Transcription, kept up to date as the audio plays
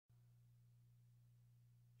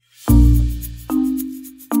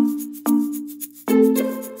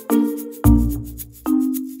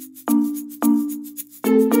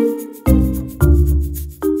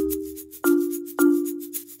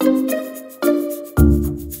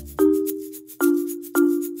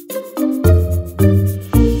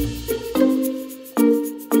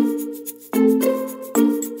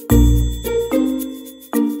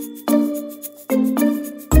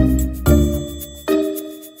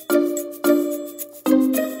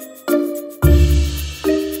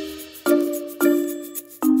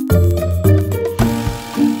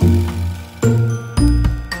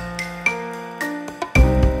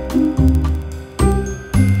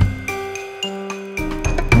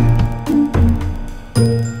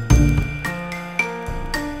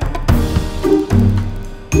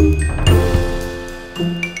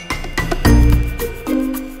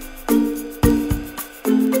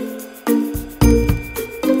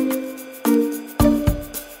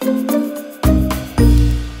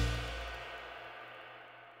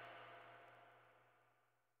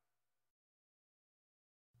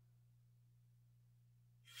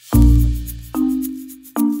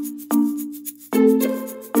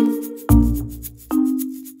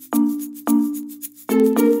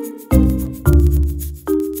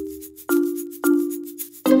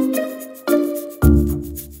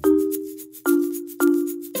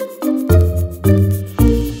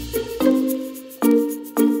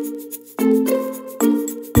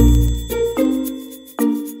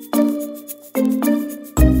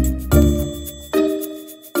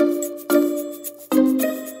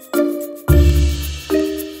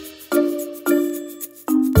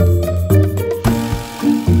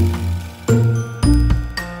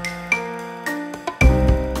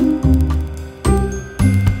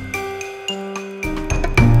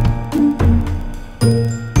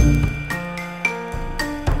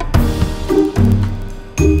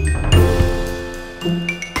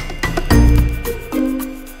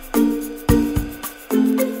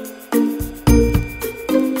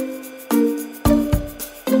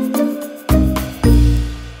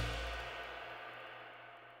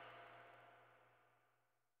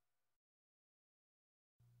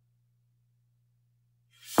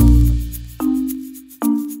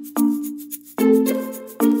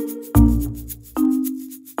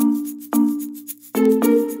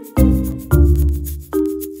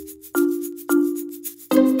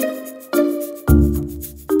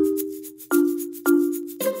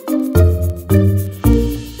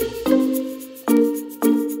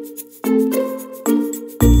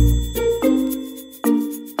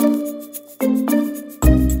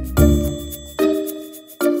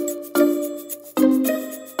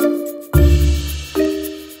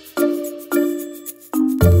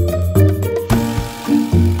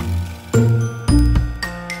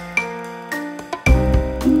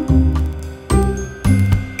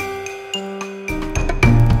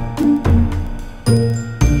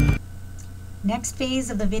next phase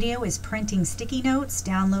of the video is printing sticky notes.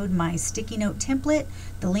 Download my sticky note template.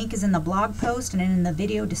 The link is in the blog post and in the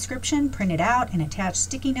video description. Print it out and attach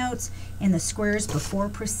sticky notes in the squares before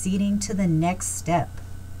proceeding to the next step.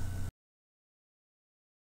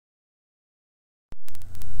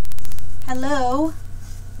 Hello,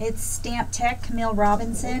 it's StampTech Camille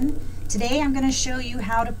Robinson. Today I'm going to show you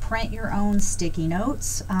how to print your own sticky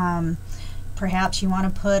notes. Perhaps you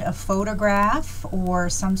want to put a photograph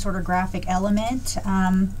or some sort of graphic element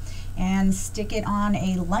and stick it on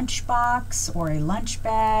a lunchbox or a lunch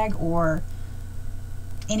bag or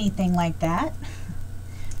anything like that.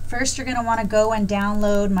 First, you're going to want to go and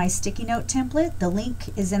download my sticky note template. The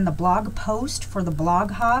link is in the blog post for the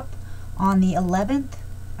blog hop on the 11th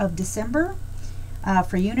of December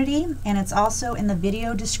for Unity, and it's also in the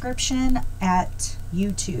video description at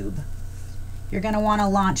YouTube. You're going to want to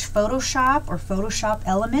launch Photoshop or Photoshop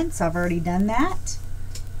Elements. I've already done that.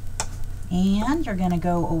 And you're going to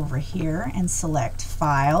go over here and select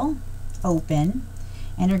File, Open,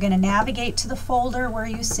 and you're going to navigate to the folder where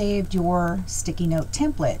you saved your sticky note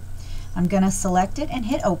template. I'm going to select it and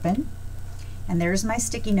hit Open, and there's my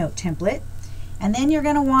sticky note template. And then you're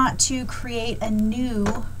going to want to create a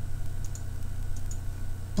new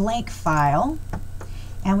blank file,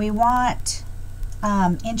 and we want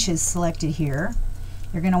inches selected here.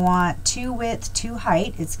 You're going to want 2 width, 2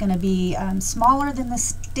 height. It's going to be smaller than the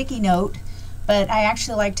sticky note, but I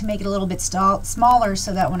actually like to make it a little bit smaller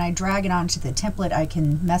so that when I drag it onto the template I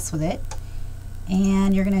can mess with it.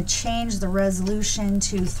 And you're going to change the resolution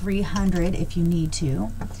to 300 if you need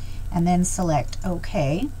to, and then select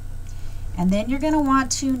OK. And then you're going to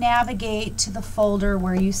want to navigate to the folder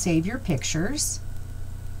where you save your pictures.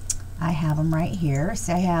 I have them right here.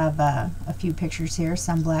 So I have a few pictures here,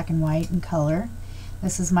 some black and white and color.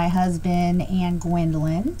 This is my husband and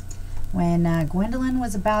Gwendolyn when Gwendolyn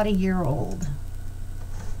was about a year old.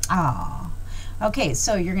 Ah, okay,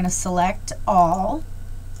 so you're going to select All,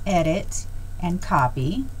 Edit, and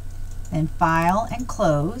Copy, then File and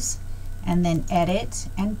Close, and then Edit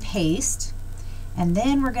and Paste. And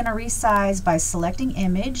then we're going to resize by selecting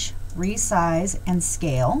Image, Resize, and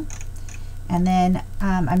Scale. And then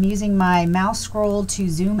I'm using my mouse scroll to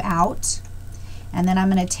zoom out. And then I'm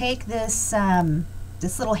going to take this,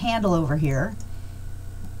 this little handle over here,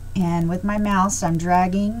 and with my mouse I'm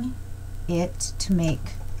dragging it to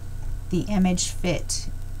make the image fit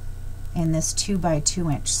in this 2 by 2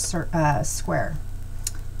 inch square.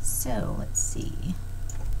 So let's see.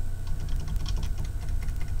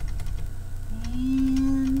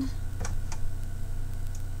 And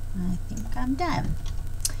I think I'm done.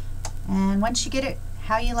 And once you get it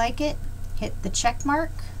how you like it, hit the check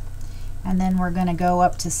mark, and then we're going to go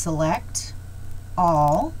up to Select,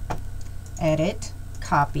 All, Edit,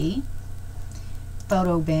 Copy,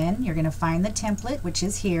 Photo Bin. You're going to find the template, which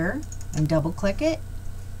is here, and double click it,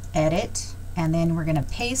 Edit, and then we're going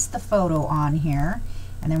to paste the photo on here,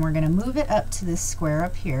 and then we're going to move it up to this square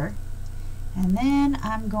up here, and then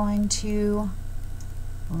I'm going to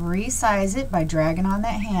resize it by dragging on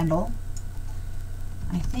that handle.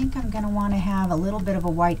 I think I'm going to want to have a little bit of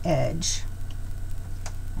a white edge.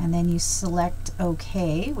 And then you select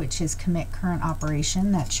OK, which is Commit Current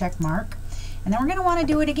Operation, that check mark. And then we're going to want to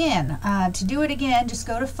do it again. To do it again, just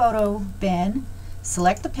go to Photo Bin,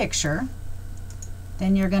 select the picture.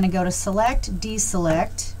 Then you're going to go to Select,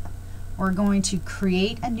 Deselect. We're going to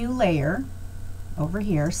create a new layer over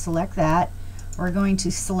here. Select that. We're going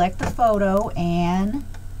to select the photo and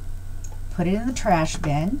put it in the trash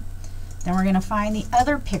bin. Then we're going to find the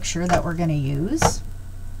other picture that we're going to use.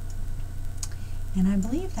 And I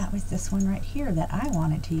believe that was this one right here that I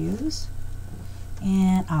wanted to use.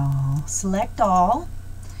 And I'll select All,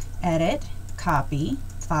 Edit, Copy,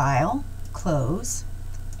 File, Close,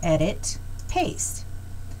 Edit, Paste.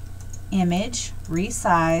 Image,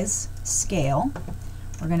 Resize, Scale.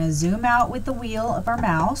 We're going to zoom out with the wheel of our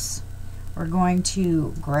mouse. We're going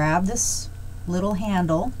to grab this little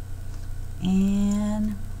handle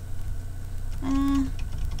and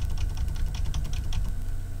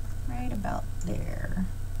right about there.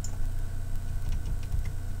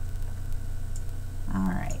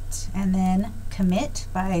 Alright, and then commit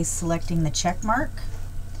by selecting the check mark,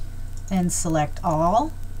 then select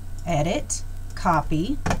All, Edit,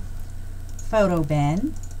 Copy, Photo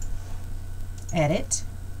Bin, Edit,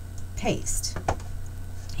 Paste.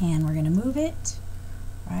 And we're going to move it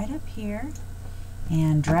right up here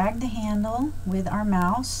and drag the handle with our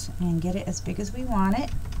mouse and get it as big as we want it.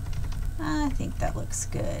 I think that looks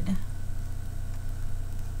good.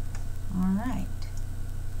 Alright.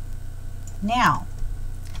 Now,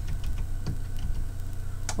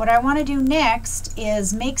 What I want to do next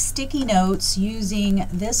is make sticky notes using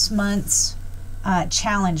this month's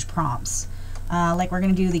challenge prompts. Like we're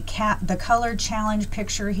going to do the color challenge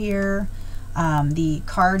picture here, the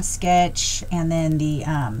card sketch, and then the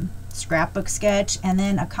scrapbook sketch, and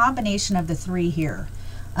then a combination of the three here.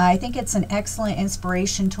 I think it's an excellent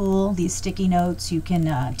inspiration tool. These sticky notes, you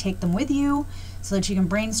can take them with you so that you can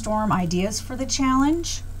brainstorm ideas for the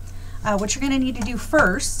challenge. What you're going to need to do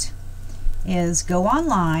first is go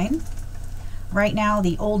online. Right now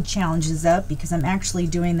the old challenge is up because I'm actually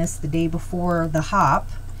doing this the day before the hop.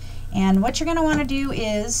 And what you're going to want to do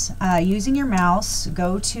is, using your mouse,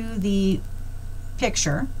 go to the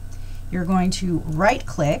picture. You're going to right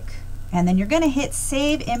click, and then you're going to hit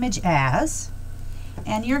Save Image As,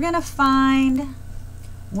 and you're going to find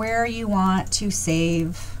where you want to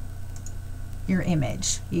save your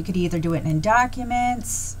image. You could either do it in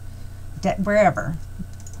Documents, wherever.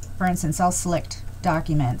 For instance, I'll select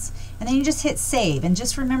Documents, and then you just hit Save, and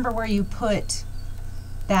just remember where you put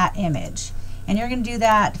that image. And you're going to do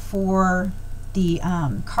that for the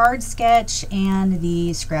card sketch and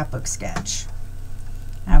the scrapbook sketch.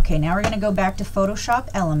 Okay, now we're going to go back to Photoshop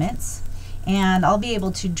Elements, and I'll be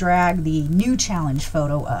able to drag the new challenge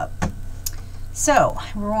photo up. So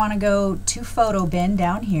we want to go to Photo Bin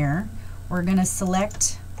down here. We're going to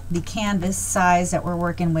select the canvas size that we're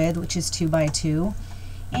working with, which is 2 by 2,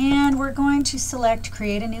 and we're going to select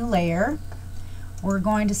Create a New Layer. We're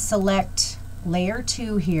going to select Layer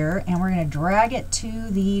 2 here, and we're going to drag it to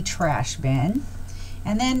the trash bin.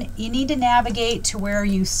 And then you need to navigate to where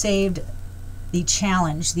you saved the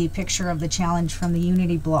challenge, the picture of the challenge from the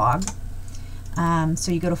Unity blog. So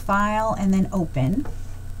you go to File and then Open.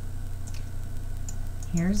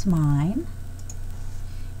 Here's mine.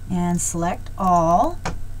 And select All,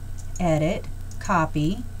 Edit,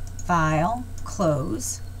 Copy, File,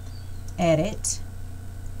 Close, Edit,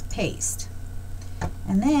 Paste.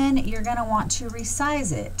 And then you're going to want to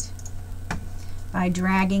resize it by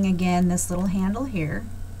dragging again this little handle here.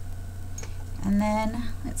 And then,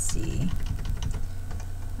 let's see,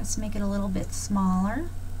 let's make it a little bit smaller.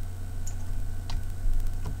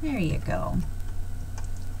 There you go.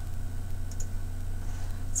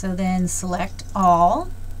 So then select All,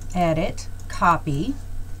 Edit, Copy.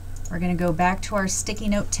 We're going to go back to our sticky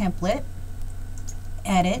note template,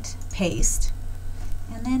 Edit, Paste,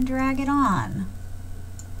 and then drag it on.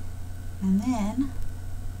 And then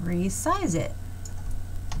resize it.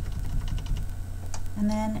 And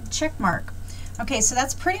then check mark. Okay, so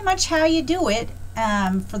that's pretty much how you do it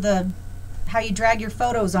for how you drag your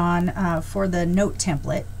photos on for the note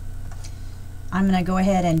template. I'm going to go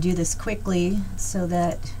ahead and do this quickly so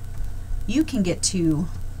that you can get to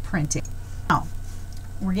printing. Now,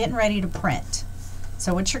 we're getting ready to print.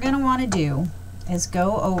 So what you're going to want to do is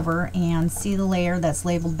go over and see the layer that's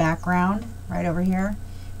labeled background right over here.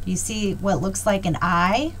 You see what looks like an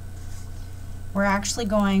eye? We're actually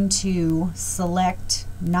going to select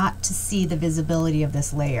not to see the visibility of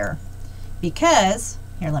this layer because,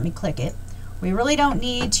 here, let me click it, we really don't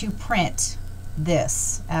need to print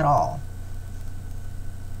this at all.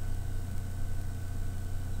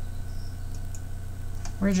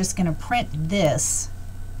 We're just going to print this,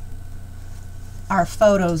 our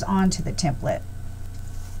photos, onto the template.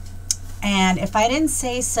 And if I didn't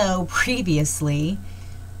say so previously,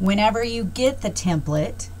 whenever you get the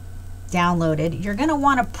template downloaded, you're going to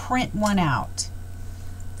want to print one out.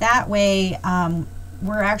 That way,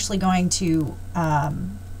 we're actually going to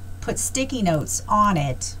put sticky notes on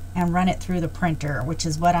it and run it through the printer, which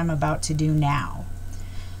is what I'm about to do now.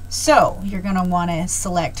 So you're going to want to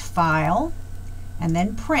select File and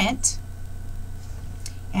then Print.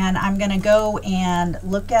 And I'm going to go and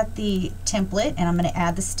look at the template, and I'm going to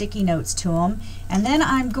add the sticky notes to them, and then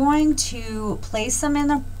I'm going to place them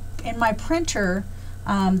in my printer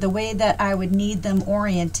the way that I would need them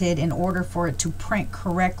oriented in order for it to print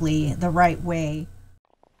correctly the right way.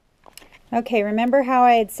 Okay, remember how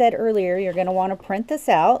I had said earlier you're going to want to print this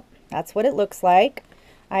out. That's what it looks like.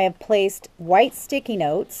 I have placed white sticky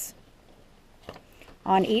notes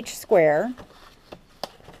on each square.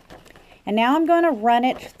 And now I'm going to run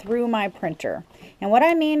it through my printer. And what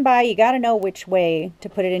I mean by you got to know which way to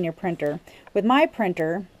put it in your printer. With my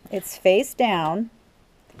printer, it's face down,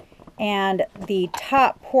 and the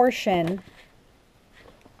top portion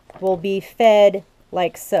will be fed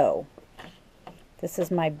like so. This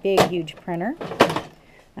is my big, huge printer.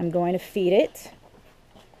 I'm going to feed it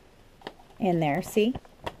in there, see?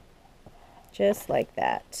 Just like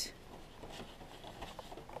that.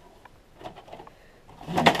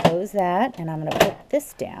 I'm going to close that, and I'm going to put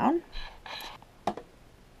this down.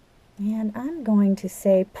 And I'm going to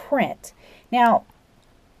say print. Now,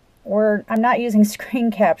 I'm not using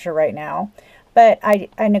screen capture right now, but I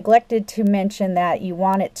neglected to mention that you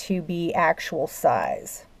want it to be actual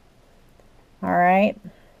size. All right,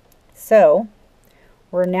 so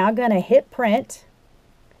we're now going to hit print,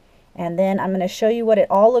 and then I'm going to show you what it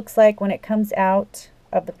all looks like when it comes out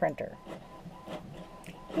of the printer.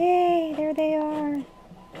 Yay, there they are.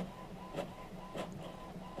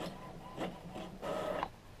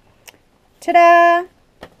 Ta-da!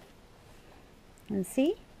 And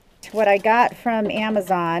see what I got from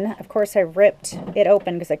Amazon. Of course, I ripped it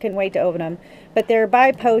open because I couldn't wait to open them. But they're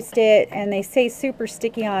by Post-it, and they say super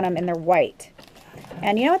sticky on them, and they're white.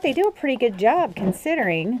 And you know what? They do a pretty good job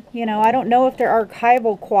considering. You know, I don't know if they're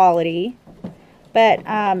archival quality, but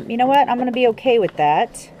you know what? I'm going to be okay with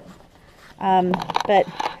that. But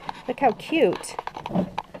look how cute.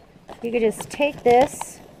 You could just take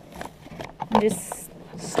this and just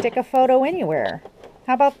stick a photo anywhere.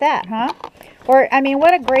 How about that, huh? Or, I mean,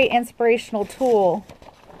 what a great inspirational tool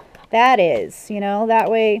that is. You know, that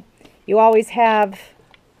way you always have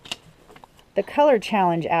the color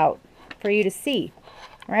challenge out for you to see,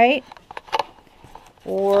 right?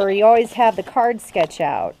 Or you always have the card sketch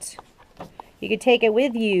out. You could take it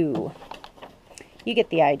with you. You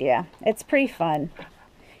get the idea. It's pretty fun.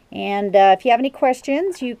 And if you have any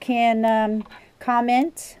questions, you can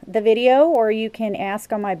comment the video, or you can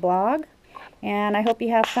ask on my blog. And I hope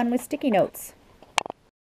you have fun with sticky notes.